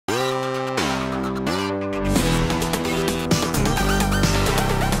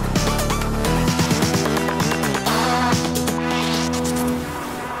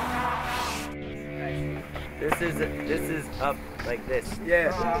like this.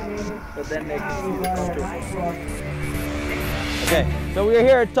 Yeah. But then they can see the contour. Okay, so we're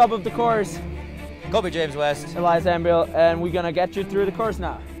here at top of the course. Colby James West. Elias Ambuehl, and we're gonna get you through the course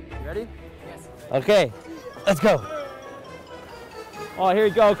now. You ready? Yes. Okay, let's go. Oh, here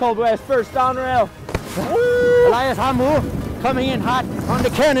you go, Colby West, first down rail. Elias Ambuehl coming in hot on the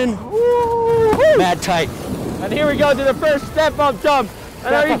cannon. Mad tight. And here we go to the first step up jump.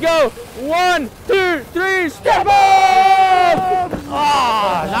 And there you go. 1, 2, 3, step up!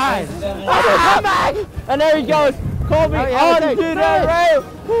 Oh, nice. Come back! And there he goes. Colby onto the rail.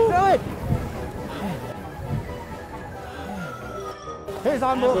 Do it. Here's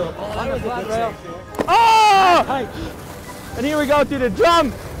Ambühl on the flat rail. Oh! And here we go to the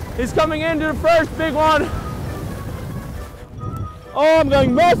jump. He's coming into the first big one. Oh, I'm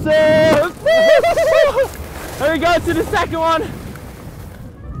going massive! There we go to the second one.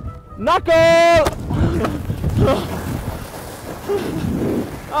 Knuckle!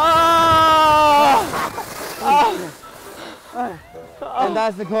 And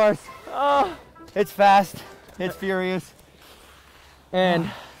that's the course. It's fast. It's furious.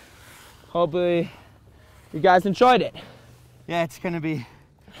 And hopefully you guys enjoyed it. Yeah, it's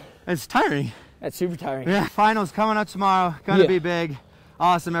tiring. That's super tiring. Yeah, finals coming up tomorrow. Gonna be big.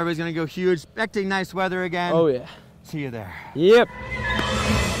 Awesome, everybody's gonna go huge. Expecting nice weather again. Oh yeah. See you there. Yep.